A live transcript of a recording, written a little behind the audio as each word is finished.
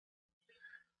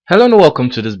Hello and welcome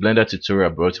to this Blender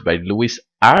tutorial brought to you by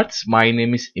Luwizart. My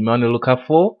name is Emmanuel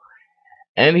Lucafo,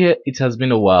 and here it has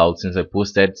been a while since I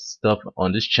posted stuff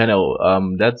on this channel.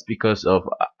 That's because of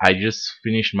I just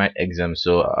finished my exam,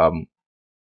 so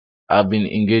I've been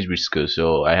engaged with school,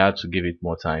 so I had to give it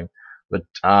more time. But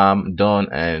I'm done,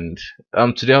 and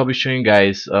today I'll be showing you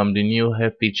guys the new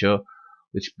hair feature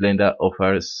which Blender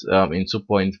offers in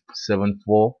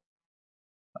 2.74.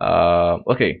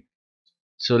 Okay.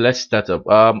 So let's start up.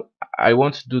 I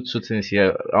want to do two things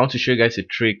here. I want to show you guys a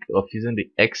trick of using the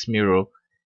X mirror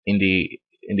in the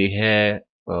hair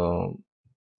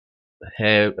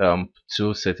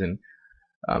tool setting.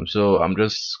 So I'm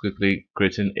just quickly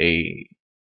creating a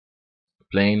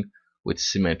plane with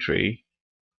symmetry.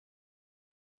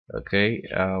 Okay,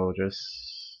 I'll just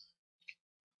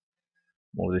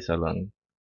move this along.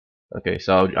 Okay,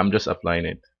 so I'm just applying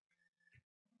it,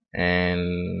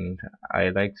 and I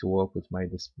like to work with my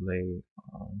display.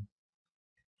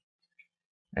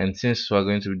 And since we're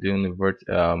going to be doing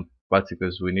the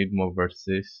particles, we need more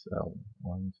vertices.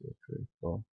 One, two, three,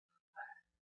 four.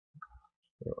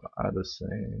 So are the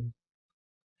same.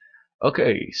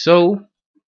 Okay, so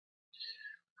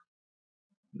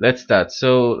let's start.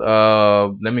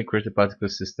 So let me create a particle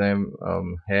system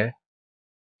here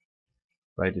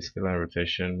by the scale and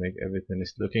rotation. Make everything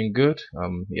is looking good.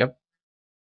 Yep,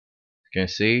 you can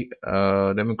see.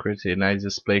 Let me create a nice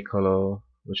display color,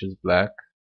 which is black.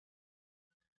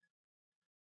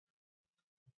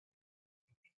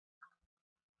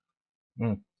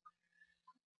 Hmm.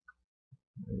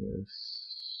 Yes.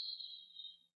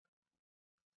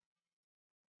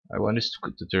 I want this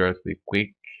tutorial to be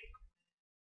quick.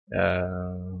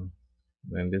 Then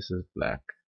this is black.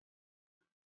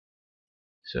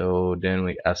 So then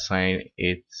we assign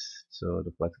it to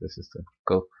the particle system.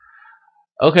 Cool.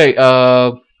 Okay.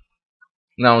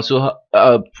 Now, so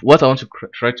what I want to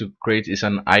try to create is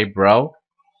an eyebrow.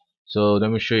 So let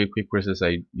me show you a quick process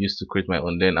I used to create my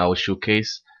own. Then I will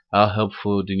showcase how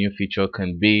helpful the new feature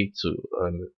can be. To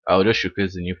I'll just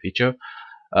showcase the new feature.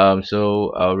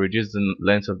 So I'll reduce the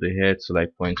length of the hair to like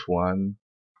 0.1.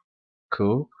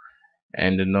 Cool.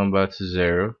 And the number to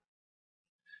 0.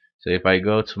 So if I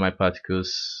go to my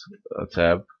particles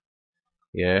tab,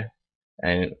 yeah,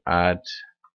 and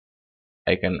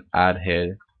I can add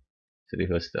here to the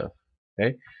whole stuff.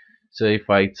 Okay, so if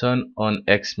I turn on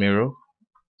X mirror,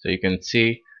 so you can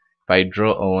see if I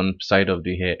draw on one side of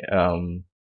the hair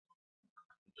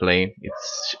plane,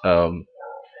 it's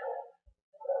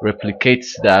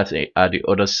replicates that at the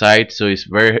other side. So it's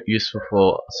very useful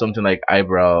for something like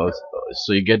eyebrows.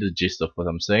 So you get the gist of what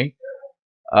I'm saying.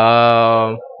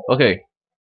 Okay,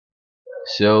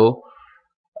 so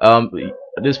um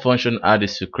this function add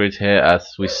is to create hair as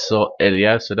we saw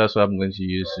earlier, so that's what I'm going to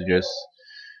use to just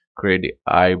create the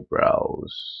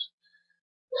eyebrows.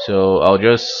 So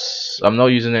I'm not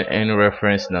using any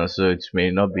reference now, so it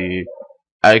may not be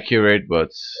accurate, but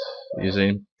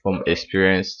using from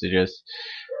experience to just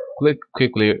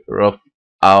quickly rough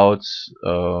out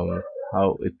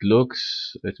how it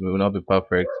looks. It will not be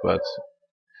perfect, but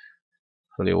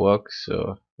fully works.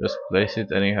 So just place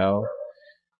it anyhow,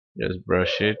 just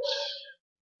brush it.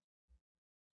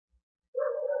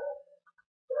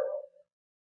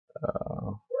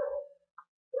 uh,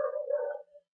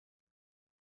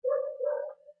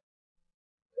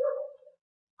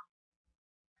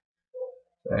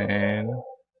 and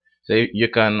so you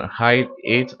can hide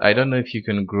it. I don't know if you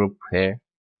can group hair.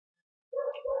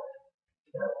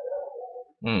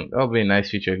 That would be a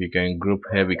nice feature if you can group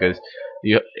hair, because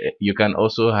you can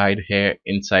also hide hair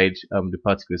inside the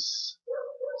particles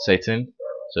setting.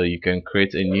 So you can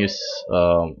create a new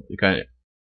you can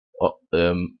uh,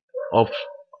 um off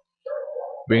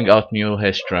bring out new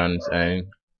hair strands and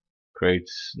create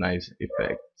nice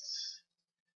effects.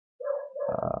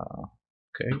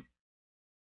 Okay,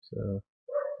 so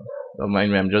don't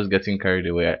mind me, I'm just getting carried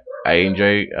away. I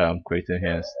enjoy creating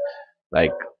hairs,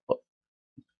 like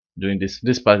doing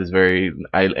this part is very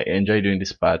I enjoy doing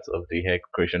this part of the hair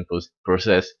creation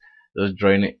process, just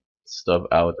drawing stuff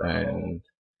out and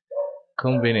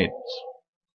combing it.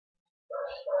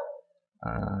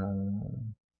 uh,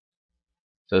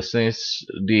 so since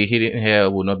the hidden hair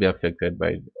will not be affected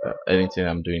by anything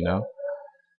I'm doing now,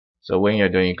 so when you're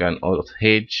doing, you can alt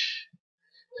H,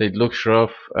 so it looks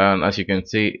rough, and as you can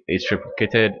see, it's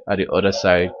replicated at the other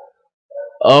side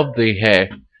of the hair.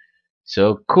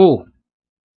 So cool.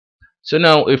 So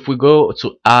now if we go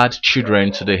to add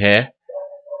children to the hair,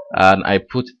 and I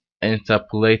put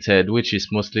interpolated, which is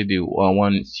mostly the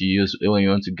one to use when you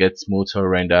want to get smoother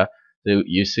render. So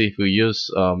you see, if we use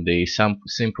the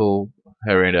simple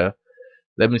hair render,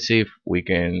 let me see if we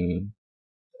can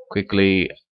quickly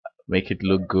make it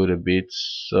look good a bit.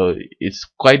 So it's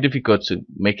quite difficult to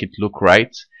make it look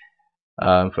right.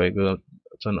 If I go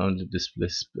turn on the display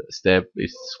step,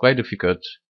 it's quite difficult.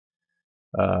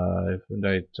 If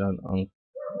I turn on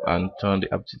and turn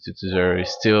the aptitude to zero,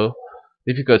 it's still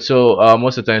difficult. So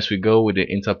most of the times we go with the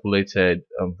interpolated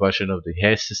version of the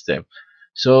hair system.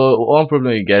 So one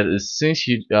problem you get is since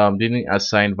you didn't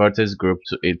assign vertex group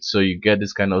to it, so you get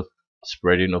this kind of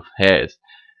spreading of hairs.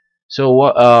 So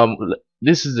what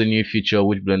this is the new feature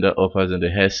which Blender offers in the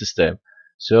hair system.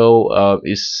 So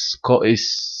it's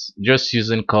just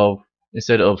using curve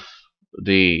instead of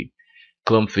the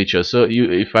clump feature. So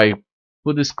if I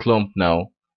put this clump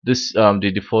now, this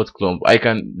the default clump,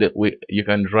 you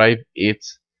can drive it,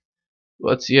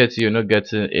 but yet you're not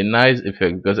getting a nice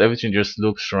effect because everything just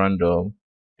looks random,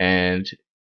 and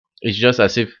it's just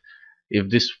as if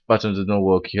this pattern does not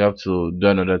work, you have to do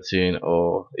another thing,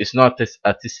 or it's not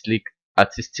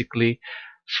artistically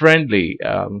friendly.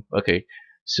 Okay,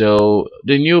 so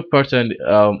the new pattern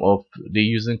of the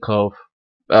using curve,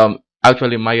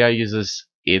 actually Maya uses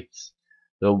it.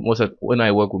 So when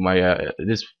I work with Maya,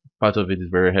 this part of it is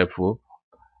very helpful.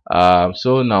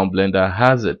 So now Blender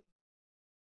has it.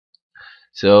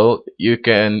 So you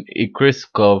can increase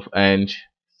curve and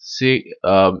see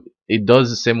it does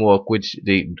the same work which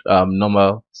the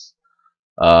normal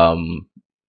um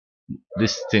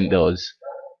this thing does.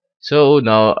 So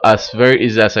now as very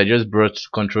easy as I just brought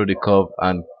control the curve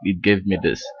and it gave me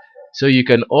this. So you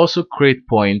can also create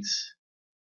points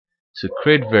to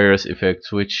create various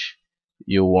effects which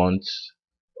you want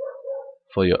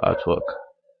for your artwork.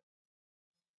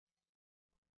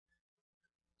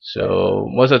 So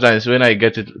most of the times when I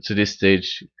get it to this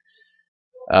stage,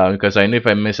 because I know if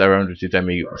I mess around with it I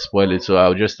may spoil it, so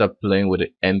I'll just start playing with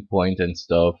the endpoint and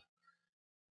stuff.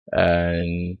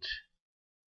 And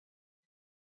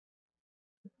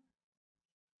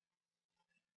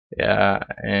yeah,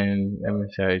 and let me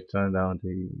see, I turn down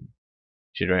the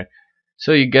children.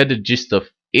 So you get the gist of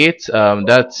it.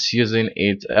 That's using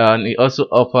it, and it also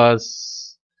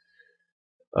offers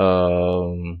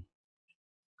um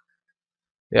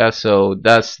yeah. So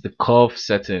that's the curve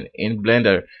setting in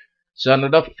Blender. So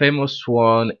another famous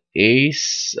one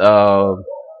is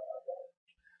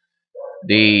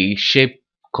the shape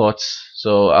cuts.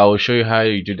 So I will show you how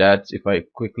you do that if I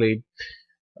quickly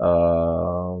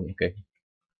okay,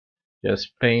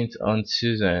 just paint on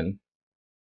Susan,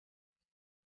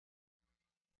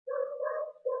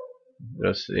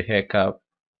 just the hair cap.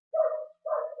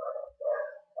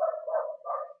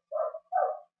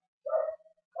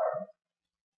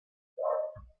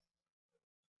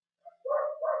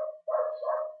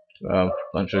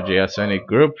 Control J assign a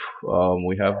group.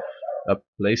 We have a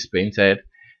place painted,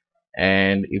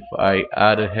 and if I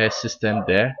add a hair system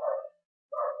there,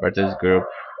 vertex group,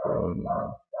 um,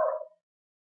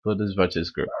 put this vertex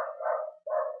group.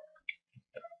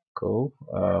 Cool.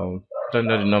 Turn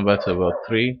down the number to about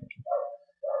 3.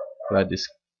 Apply the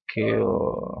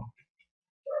scale.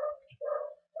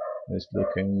 It's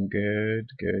looking good,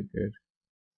 good, good.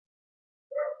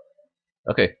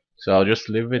 Okay, so I'll just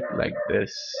leave it like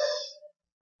this.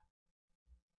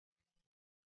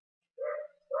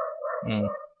 Mm.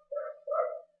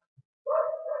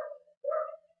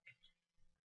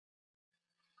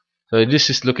 So this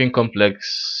is looking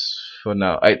complex for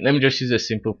now. Let me just use a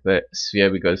simple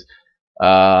sphere because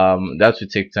that will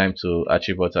take time to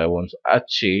achieve what I want to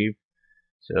achieve.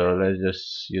 So let's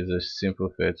just use a simple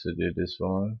sphere to do this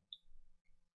one.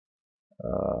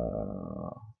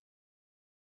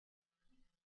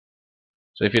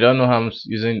 So if you don't know how I'm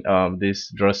using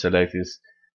this draw select is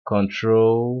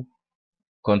control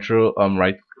control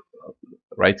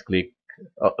right click,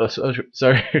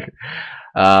 sorry,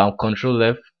 control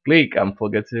left click. I'm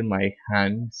forgetting my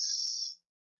hands,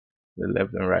 the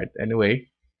left and right. Anyway,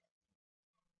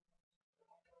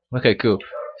 okay, cool.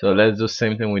 So let's do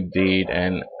same thing we did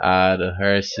and add a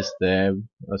hair system.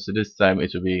 So this time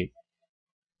it will be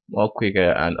more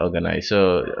quicker and organized.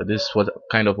 So this is what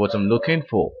kind of what I'm looking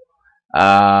for.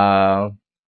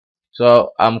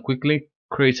 So I'm quickly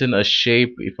creating a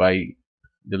shape. If I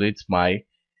delete my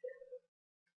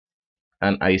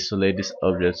and isolate this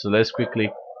object, so let's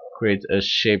quickly create a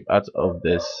shape out of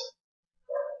this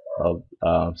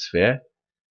sphere.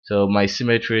 So my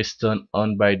symmetry is turned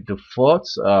on by default,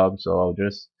 so I'll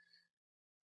just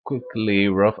quickly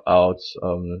rough out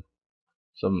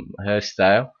some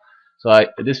hairstyle. So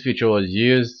this feature was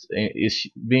used is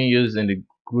being used in the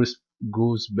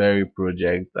gooseberry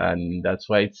project, and that's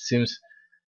why it seems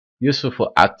useful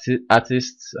for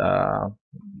artists,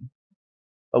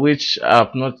 which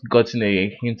I've not gotten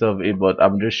a hint of it, but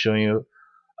I'm just showing you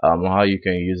how you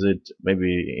can use it.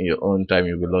 Maybe in your own time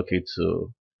you'll be lucky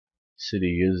to see the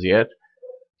use yet.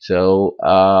 So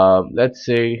let's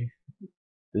say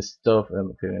this stuff.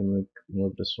 Okay, let me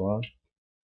move this one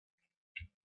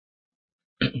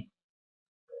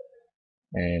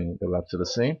and go back to the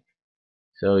scene.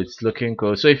 So it's looking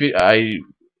cool. So if you, I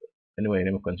anyway,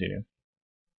 let me continue.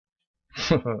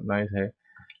 Nice hair.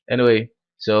 Anyway,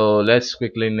 so let's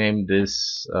quickly name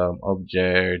this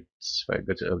object. If I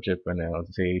go to object panel, I'll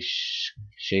say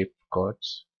shape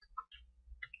cuts.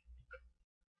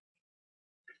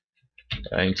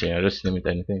 Anything, I'll just name it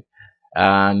anything.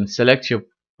 And select your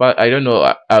but I don't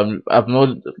know. I've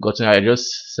not gotten. I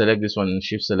just select this one and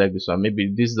shift select this one.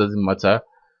 Maybe this doesn't matter.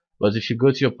 But if you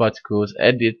go to your particles,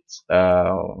 edit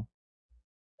under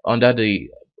the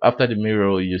after the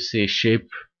mirror, you see shape.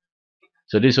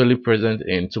 So this only present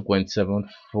in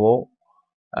 2.74.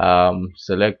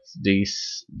 Select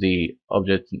this the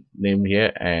object name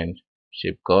here and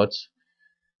shape cut.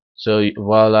 So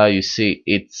voila, you see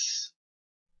it's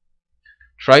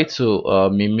try to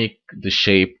mimic the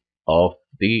shape of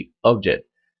the object.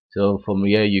 So from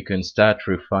here you can start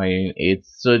refining it.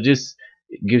 So this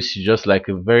gives you just like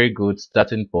a very good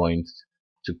starting point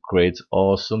to create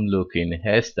awesome looking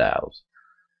hairstyles.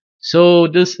 So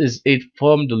this is it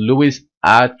from the Lewis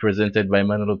art presented by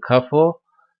Manuel Kafo.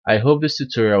 I hope this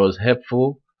tutorial was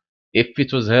helpful. If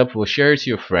it was helpful, share it to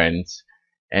your friends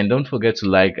and don't forget to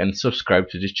like and subscribe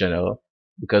to this channel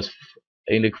because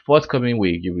in the forthcoming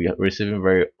week you'll be receiving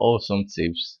very awesome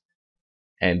tips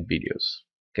and videos.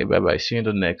 Okay, bye bye. See you in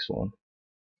the next one.